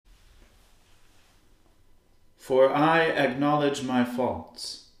For I acknowledge my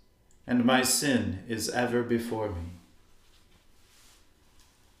faults, and my sin is ever before me.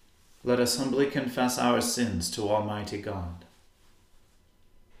 Let us humbly confess our sins to Almighty God.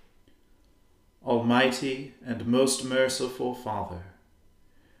 Almighty and most merciful Father,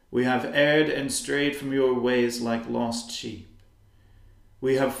 we have erred and strayed from your ways like lost sheep.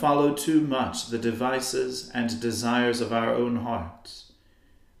 We have followed too much the devices and desires of our own hearts.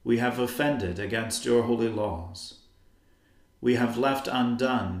 We have offended against your holy laws. We have left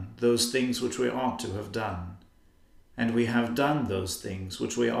undone those things which we ought to have done, and we have done those things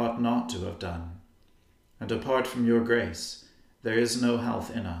which we ought not to have done. And apart from your grace, there is no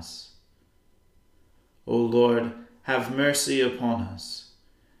health in us. O Lord, have mercy upon us.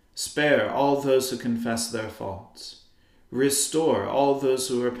 Spare all those who confess their faults. Restore all those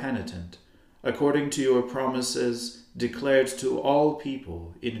who are penitent, according to your promises declared to all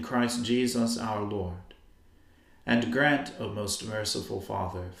people in Christ Jesus our Lord. And grant, O most merciful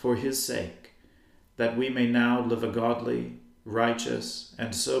Father, for his sake, that we may now live a godly, righteous,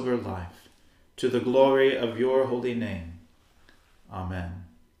 and sober life, to the glory of your holy name. Amen.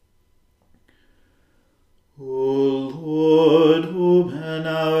 O Lord, open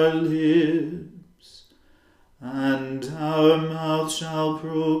our lips, and our mouth shall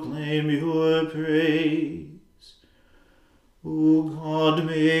proclaim your praise. O God,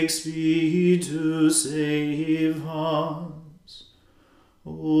 make speed to save us.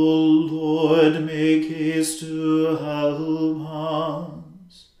 O Lord, make haste to help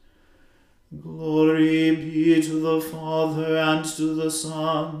us. Glory be to the Father, and to the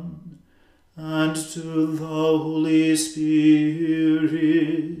Son, and to the Holy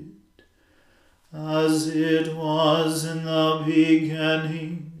Spirit, as it was in the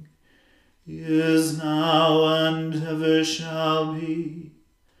beginning, is now, and ever shall be,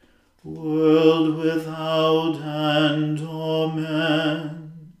 world without end.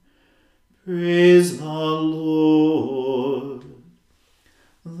 Amen. Praise the Lord.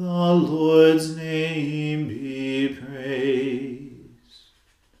 The Lord's name be praised.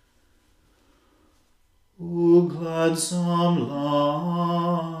 O gladsome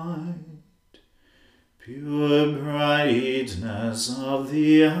light, pure brightness of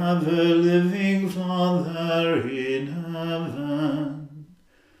the ever-living Father in heaven,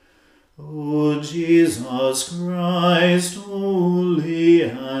 O Jesus Christ, holy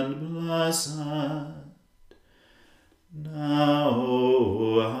and blessed,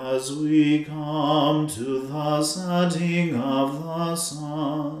 now as we come to the setting of the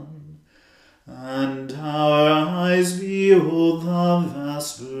sun, and our eyes behold the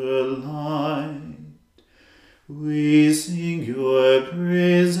vesper light, we sing your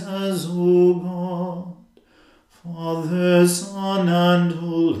praises, O God, Father, Son, and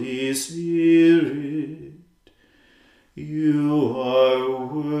Holy Spirit. You are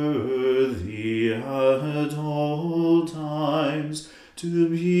worthy at all times to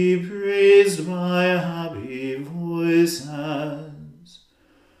be praised by happy voices.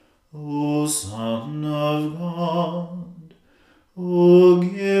 O Son of God, O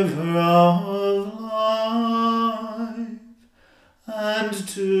Giver of life, and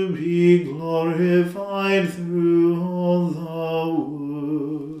to be glorified through all the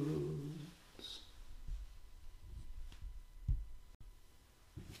worlds.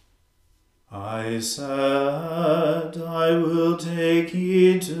 I said, I will take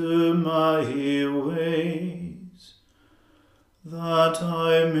heed to my ways, that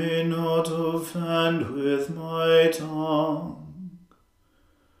I may not offend with my tongue.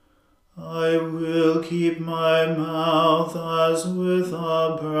 I will keep my mouth as with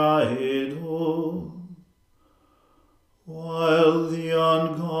a bridle, while the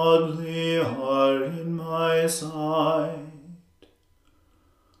ungodly are in my sight.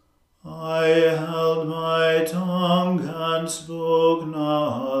 I held my tongue and spoke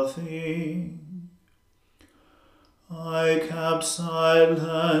nothing. I kept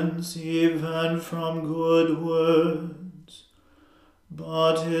silence even from good words,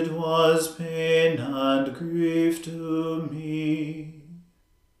 but it was pain and grief to me.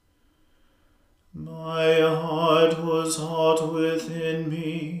 My heart was hot within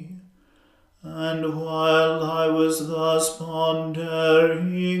me, and while I was thus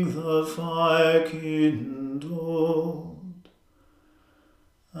pondering, the fire kindled,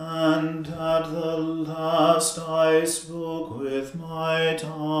 and at the last I spoke with my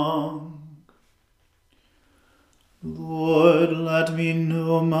tongue. Lord, let me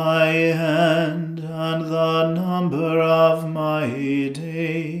know my end and the number of my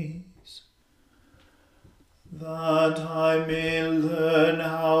days, that I may learn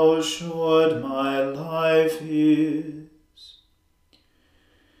how short my life is.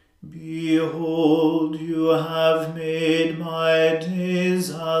 Behold, you have made my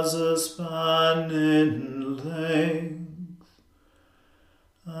days as a span in length,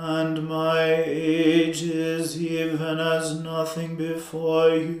 and my age is even as nothing before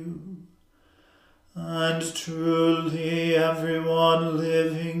you. And truly everyone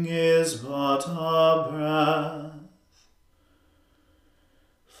living is but a breath.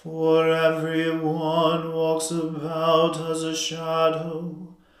 For everyone walks about as a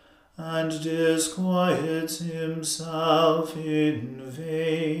shadow, and disquiets himself in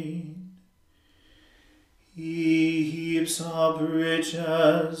vain. He heaps up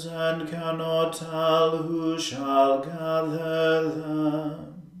riches and cannot tell who shall gather them.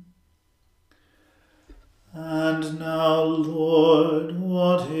 And now, Lord,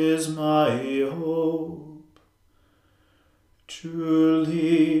 what is my hope?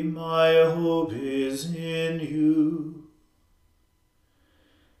 Truly my hope is in you.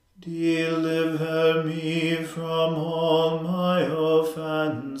 Deliver me from all my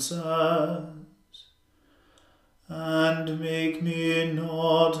offenses, and make me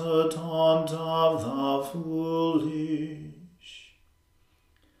not a taunt of the foolish.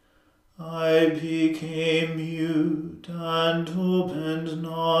 I became mute and opened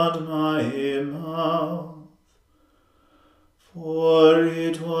not my mouth, for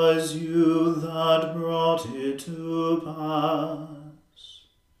it was you that brought it to pass.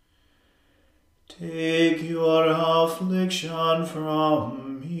 Take your affliction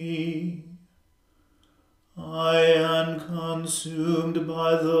from me. I am consumed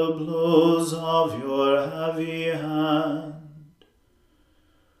by the blows of your heavy hand.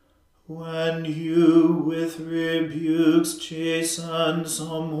 When you with rebukes chasten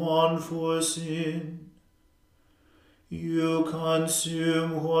someone for sin, you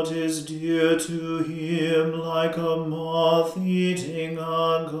consume what is dear to him like a moth eating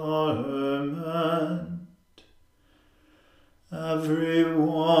a garment. Every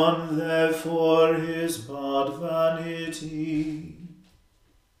one therefore is but vanity.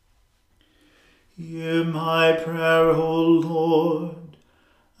 Hear my prayer, O Lord,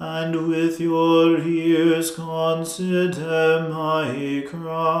 and with your ears consider my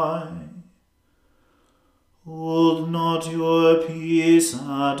cry. Hold not your peace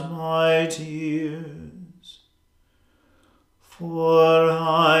at my tears, for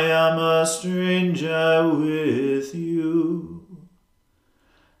I am a stranger with you,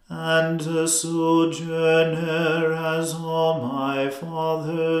 and a sojourner as all my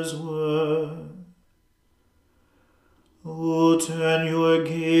fathers were. O turn your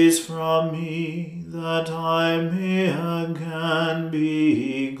gaze from me, that I may again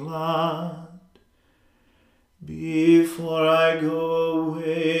be glad, before I go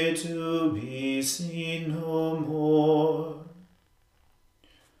away to be seen no more.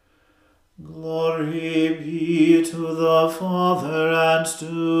 Glory be to the Father and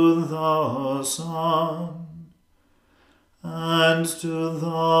to the Son and to the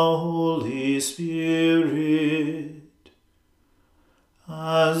Holy Spirit,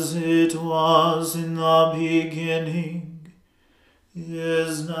 as it was in the beginning,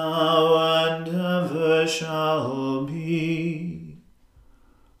 is now, and ever shall be,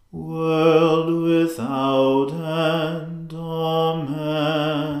 world without end.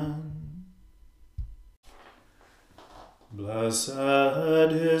 Amen. Blessed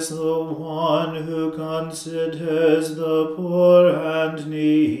is the one who considers the poor and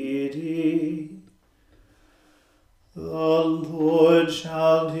needy. The Lord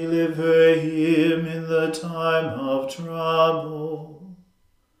shall deliver him in the time of trouble.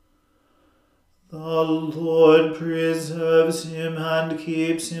 The Lord preserves him and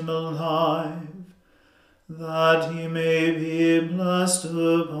keeps him alive, that he may be blessed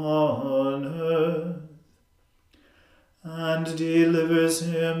upon earth, and delivers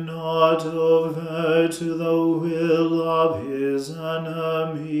him not over to the will of his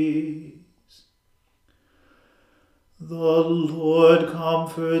enemies. The Lord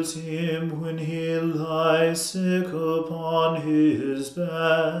comforts him when he lies sick upon his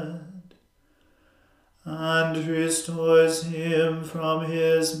bed, and restores him from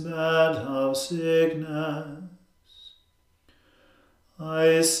his bed of sickness.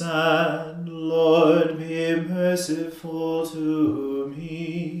 I said, Lord, be merciful to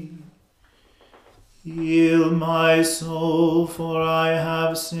me. Heal my soul, for I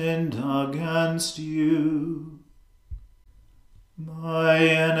have sinned against you. My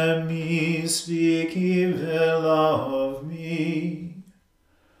enemies speak evil of me.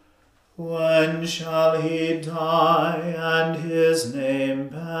 When shall he die and his name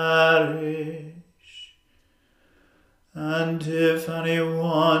perish? And if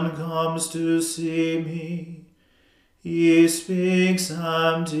anyone comes to see me, he speaks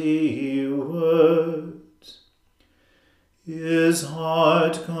empty words. His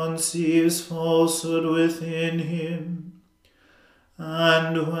heart conceives falsehood within him,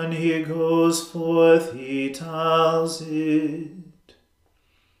 and when he goes forth he tells it.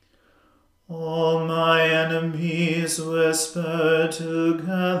 All my enemies whisper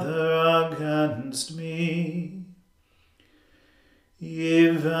together against me.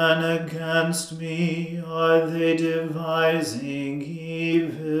 Even against me are they devising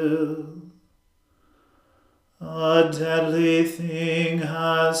evil. A deadly thing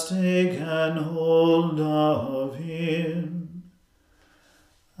has taken hold of him,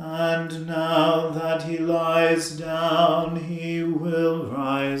 and now that he lies down, he will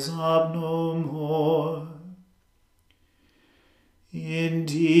rise up no more.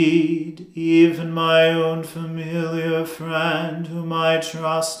 Indeed, even my own familiar friend whom I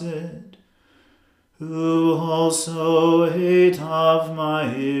trusted, who also ate of my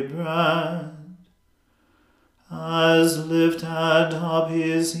bread, has lifted up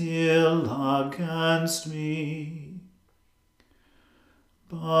his heel against me.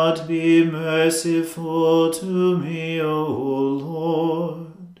 But be merciful to me, O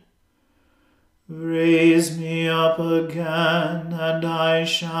Lord. Raise me up again, and I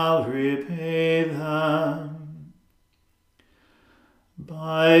shall repay them.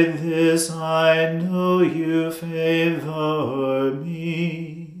 By this I know you favor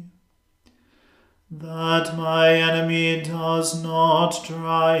me, that my enemy does not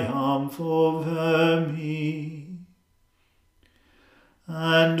triumph over me.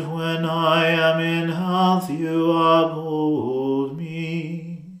 And when I am in health, you uphold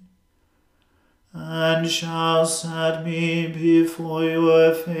me, and shall set me before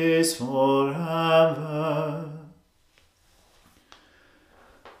your face forever.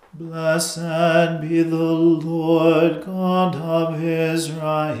 Blessed be the Lord God of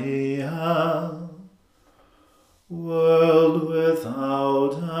Israel, world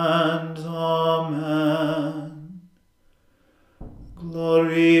without end. Amen.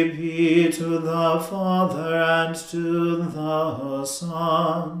 Glory be to the Father, and to the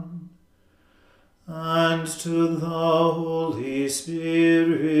Son, and to the Holy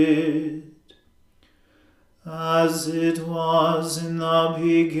Spirit, as it was in the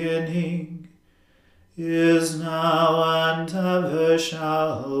beginning, is now, and ever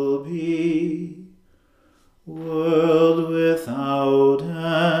shall be, world without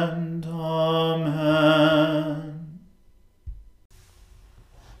end. Amen.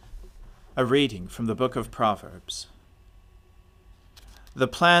 A reading from the book of Proverbs. The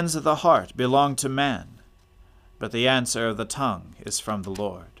plans of the heart belong to man, but the answer of the tongue is from the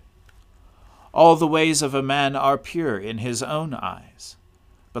Lord. All the ways of a man are pure in his own eyes,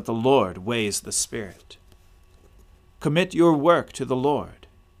 but the Lord weighs the spirit. Commit your work to the Lord,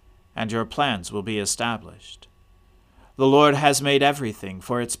 and your plans will be established. The Lord has made everything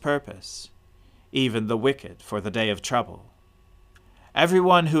for its purpose, even the wicked for the day of trouble.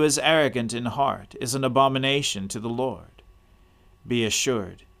 Everyone who is arrogant in heart is an abomination to the Lord. Be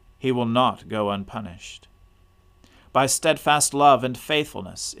assured, he will not go unpunished. By steadfast love and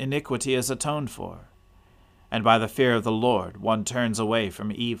faithfulness, iniquity is atoned for, and by the fear of the Lord one turns away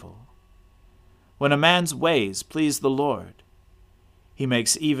from evil. When a man's ways please the Lord, he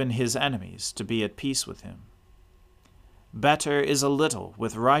makes even his enemies to be at peace with him. Better is a little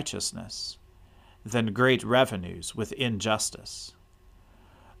with righteousness than great revenues with injustice.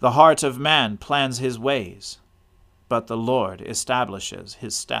 The heart of man plans his ways, but the Lord establishes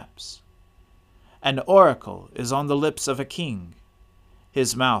his steps. An oracle is on the lips of a king.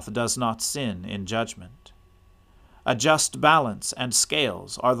 His mouth does not sin in judgment. A just balance and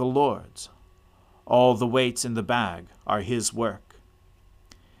scales are the Lord's. All the weights in the bag are his work.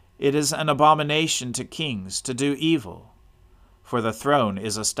 It is an abomination to kings to do evil, for the throne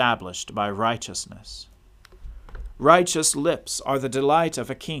is established by righteousness. Righteous lips are the delight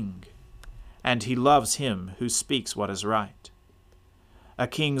of a king, and he loves him who speaks what is right. A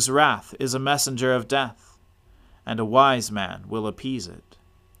king's wrath is a messenger of death, and a wise man will appease it.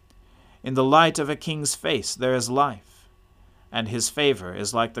 In the light of a king's face there is life, and his favor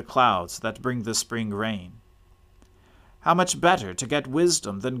is like the clouds that bring the spring rain. How much better to get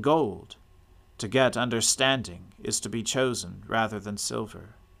wisdom than gold! To get understanding is to be chosen rather than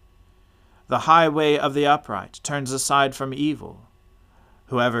silver. The highway of the upright turns aside from evil.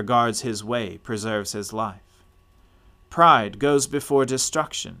 Whoever guards his way preserves his life. Pride goes before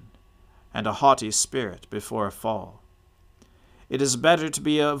destruction, and a haughty spirit before a fall. It is better to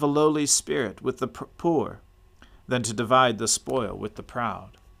be of a lowly spirit with the poor than to divide the spoil with the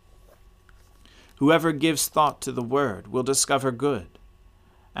proud. Whoever gives thought to the word will discover good,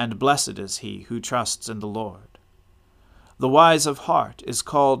 and blessed is he who trusts in the Lord. The wise of heart is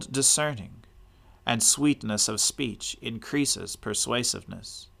called discerning, and sweetness of speech increases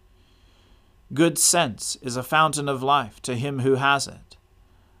persuasiveness. Good sense is a fountain of life to him who has it,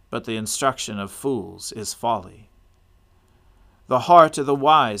 but the instruction of fools is folly. The heart of the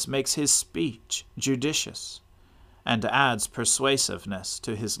wise makes his speech judicious, and adds persuasiveness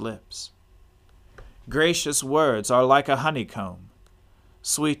to his lips. Gracious words are like a honeycomb,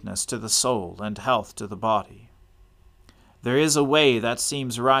 sweetness to the soul and health to the body. There is a way that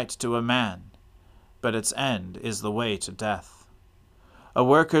seems right to a man, but its end is the way to death. A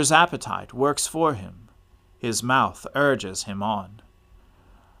worker's appetite works for him, his mouth urges him on.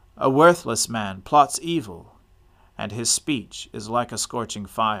 A worthless man plots evil, and his speech is like a scorching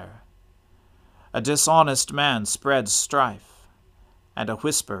fire. A dishonest man spreads strife, and a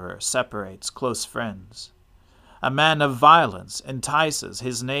whisperer separates close friends. A man of violence entices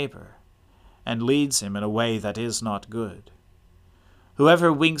his neighbor, and leads him in a way that is not good.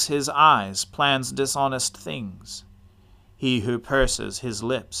 Whoever winks his eyes plans dishonest things. He who purses his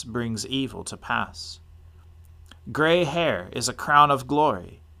lips brings evil to pass. Gray hair is a crown of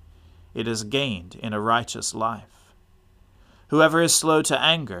glory. It is gained in a righteous life. Whoever is slow to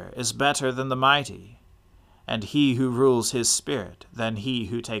anger is better than the mighty, and he who rules his spirit than he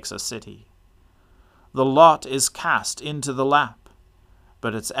who takes a city. The lot is cast into the lap,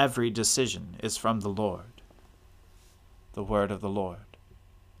 but its every decision is from the Lord. The word of the Lord.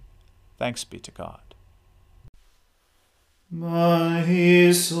 Thanks be to God.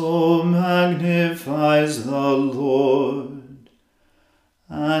 My soul magnifies the Lord,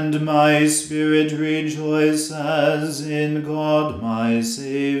 and my spirit rejoices in God my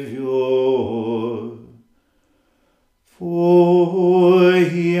Saviour. For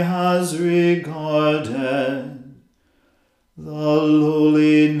he has regarded the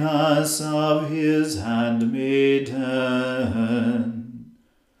lowliness of his handmaiden.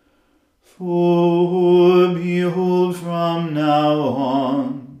 For behold, from now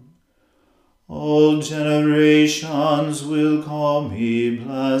on, all generations will call me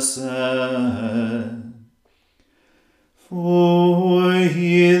blessed. For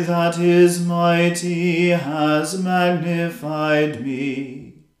he that is mighty has magnified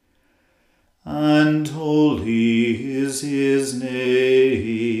me, and holy is his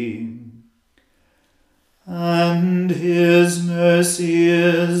name. And his mercy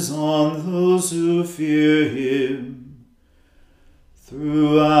is on those who fear him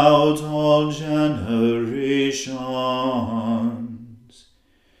throughout all generations.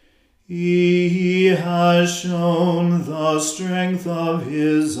 He has shown the strength of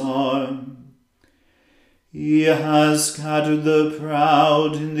his arm. He has scattered the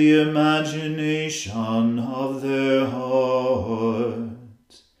proud in the imagination of their heart.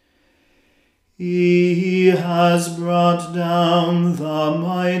 He has brought down the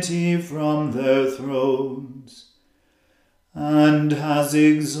mighty from their thrones, and has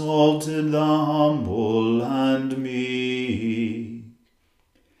exalted the humble and meek.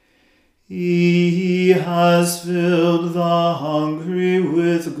 He has filled the hungry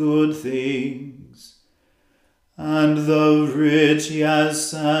with good things, and the rich he has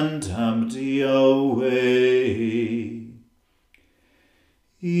sent empty away.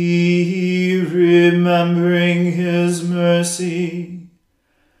 He, remembering his mercy,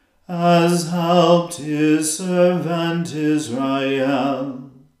 has helped his servant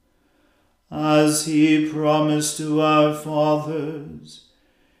Israel, as he promised to our fathers,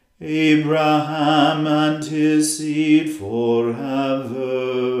 Abraham and his seed forever.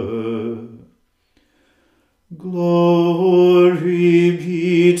 Glory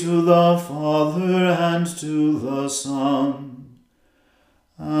be to the Father and to the Son,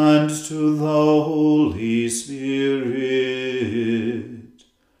 and to the Holy Spirit,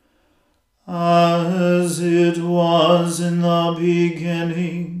 as it was in the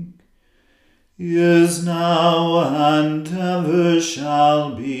beginning, is now, and ever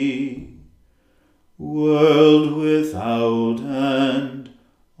shall be, world without end.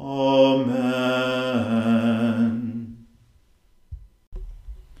 Amen.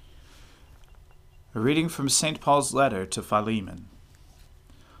 A reading from St. Paul's letter to Philemon.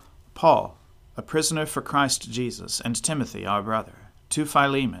 Paul, a prisoner for Christ Jesus, and Timothy, our brother, to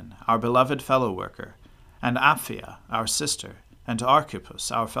Philemon, our beloved fellow-worker, and Apphia, our sister, and Archippus,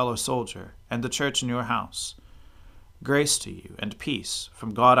 our fellow-soldier, and the church in your house. Grace to you and peace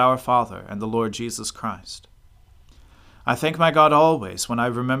from God our Father and the Lord Jesus Christ. I thank my God always when I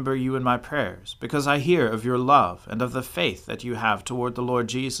remember you in my prayers, because I hear of your love and of the faith that you have toward the Lord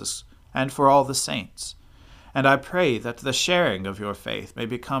Jesus and for all the saints. And I pray that the sharing of your faith may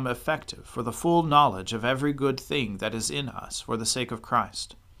become effective for the full knowledge of every good thing that is in us for the sake of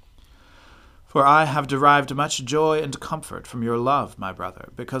Christ. For I have derived much joy and comfort from your love, my brother,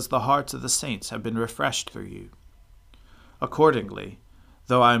 because the hearts of the saints have been refreshed through you. Accordingly,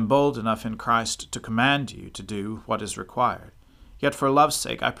 though I am bold enough in Christ to command you to do what is required, yet for love's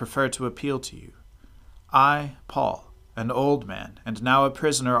sake I prefer to appeal to you. I, Paul, an old man, and now a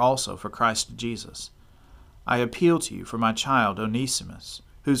prisoner also for Christ Jesus, I appeal to you for my child Onesimus,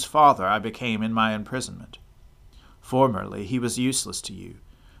 whose father I became in my imprisonment. Formerly he was useless to you,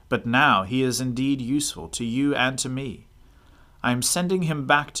 but now he is indeed useful to you and to me. I am sending him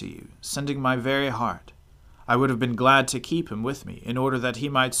back to you, sending my very heart. I would have been glad to keep him with me, in order that he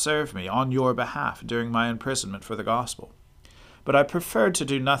might serve me on your behalf during my imprisonment for the gospel. But I preferred to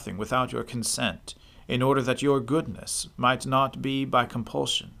do nothing without your consent, in order that your goodness might not be by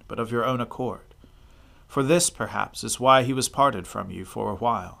compulsion, but of your own accord. For this, perhaps, is why he was parted from you for a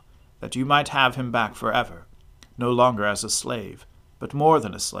while, that you might have him back forever, no longer as a slave, but more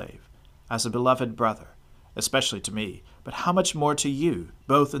than a slave, as a beloved brother, especially to me, but how much more to you,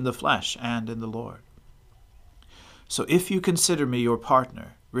 both in the flesh and in the Lord. So if you consider me your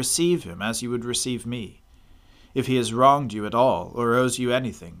partner, receive him as you would receive me. If he has wronged you at all, or owes you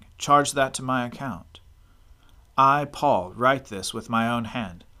anything, charge that to my account. I, Paul, write this with my own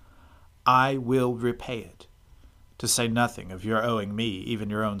hand. I will repay it, to say nothing of your owing me even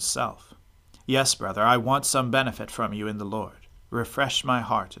your own self. Yes, brother, I want some benefit from you in the Lord. Refresh my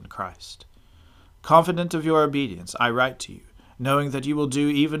heart in Christ. Confident of your obedience, I write to you, knowing that you will do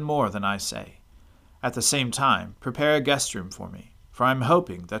even more than I say. At the same time, prepare a guest room for me, for I am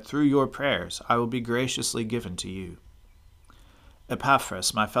hoping that through your prayers I will be graciously given to you.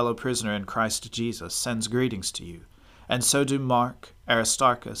 Epaphras, my fellow prisoner in Christ Jesus, sends greetings to you, and so do Mark,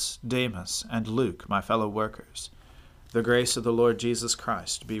 Aristarchus, Demas, and Luke, my fellow workers. The grace of the Lord Jesus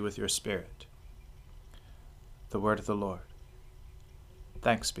Christ be with your spirit. The word of the Lord.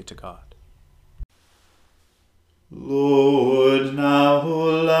 Thanks be to God. Lord, now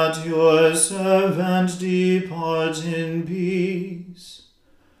let your servant depart in peace,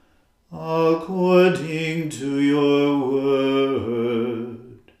 according to your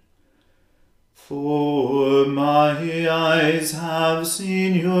word. For my eyes have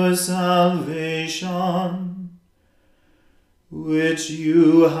seen your salvation, which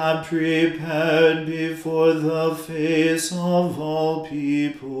you have prepared before the face of all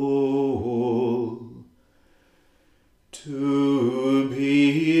people, to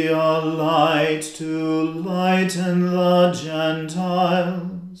be a light to lighten the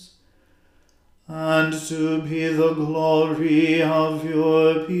Gentiles, and to be the glory of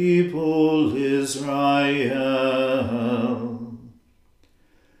your people Israel.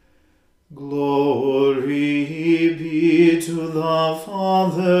 Glory be to the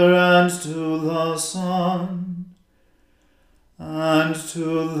Father and to the Son and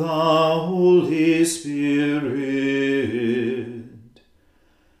to the Holy Spirit,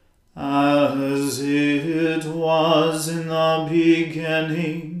 as it was in the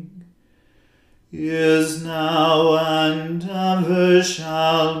beginning, is now, and ever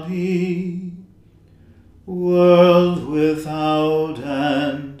shall be, world without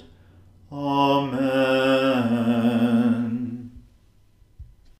end. Amen.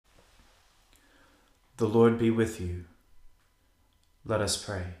 The Lord be with you. Let us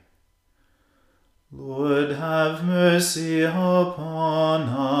pray. Lord, have mercy upon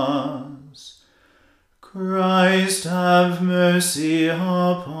us. Christ, have mercy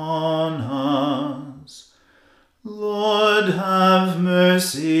upon us. Lord, have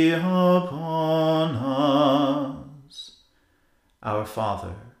mercy upon us. Our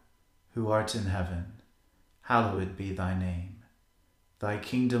Father, who art in heaven, hallowed be thy name. Thy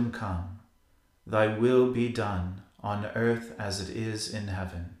kingdom come, thy will be done on earth as it is in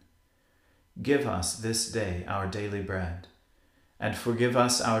heaven. Give us this day our daily bread, and forgive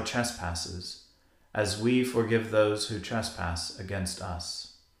us our trespasses, as we forgive those who trespass against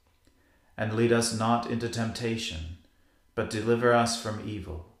us. And lead us not into temptation, but deliver us from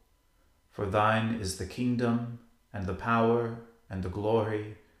evil. For thine is the kingdom, and the power, and the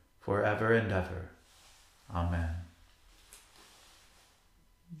glory, forever and ever. Amen.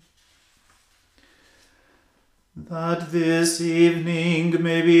 That this evening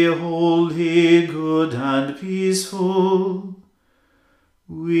may be wholly good and peaceful,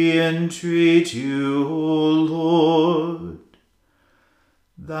 We entreat you, O Lord,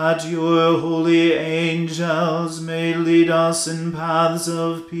 that your holy angels may lead us in paths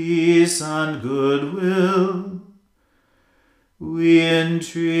of peace and goodwill. We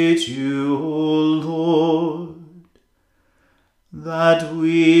entreat you, O Lord, that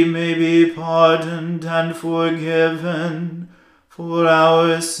we may be pardoned and forgiven for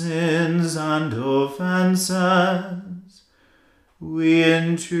our sins and offenses. We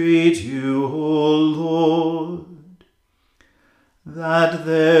entreat you, O Lord, that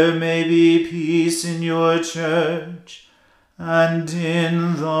there may be peace in your church and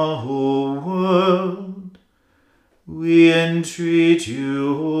in the whole world. We entreat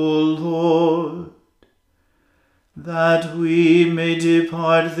you, O Lord, that we may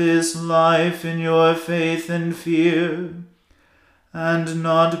depart this life in your faith and fear, and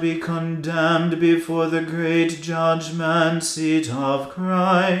not be condemned before the great judgment seat of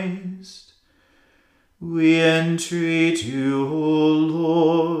Christ. We entreat you, O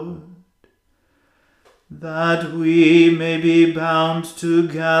Lord, that we may be bound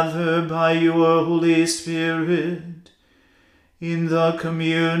together by your Holy Spirit in the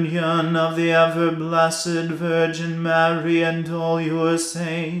communion of the ever-blessed Virgin Mary and all your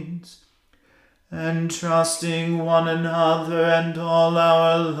saints, entrusting one another and all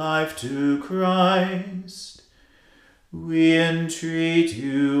our life to Christ. We entreat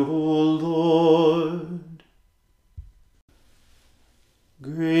you, O Lord.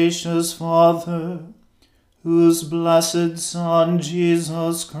 Gracious Father, whose blessed Son,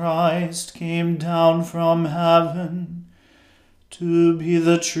 Jesus Christ, came down from heaven to be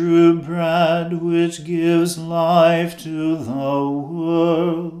the true bread which gives life to the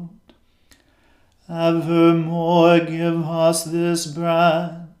world, evermore give us this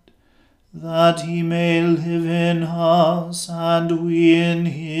bread, that he may live in us and we in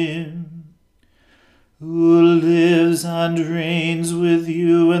him, who lives and reigns with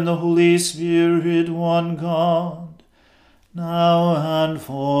you in the Holy Spirit, one God, now and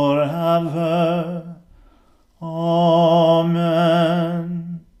forever. Amen.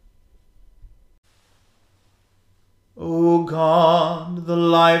 O God, the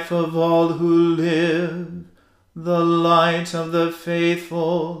life of all who live, the light of the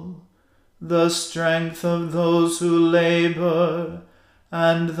faithful, the strength of those who labor,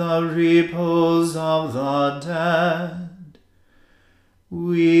 and the repose of the dead,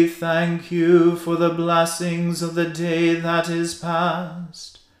 we thank you for the blessings of the day that is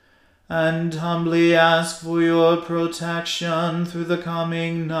past, and humbly ask for your protection through the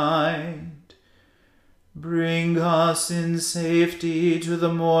coming night. Bring us in safety to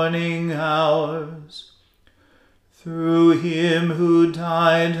the morning hours, through him who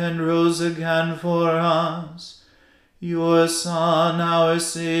died and rose again for us, your Son, our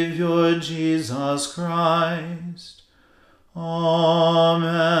Saviour, Jesus Christ.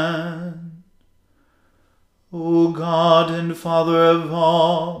 Amen. O God and Father of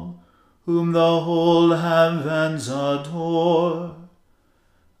all, whom the whole heavens adore,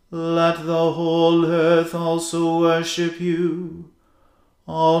 let the whole earth also worship you,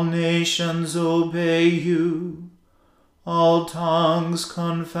 all nations obey you, all tongues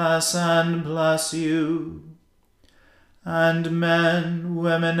confess and bless you, and men,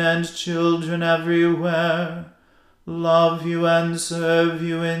 women, and children everywhere love you and serve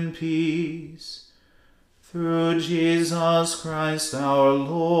you in peace. Through Jesus Christ our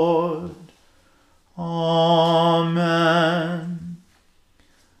Lord. Amen.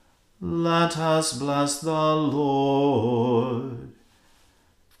 Let us bless the Lord.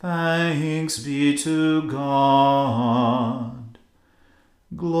 Thanks be to God.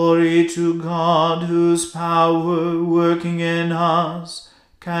 Glory to God, whose power, working in us,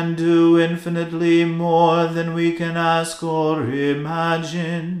 can do infinitely more than we can ask or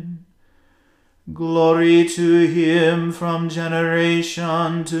imagine. Glory to him from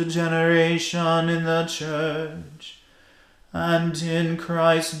generation to generation in the Church, and in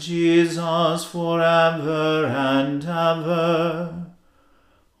Christ Jesus forever and ever.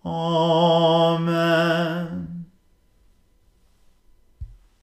 Amen.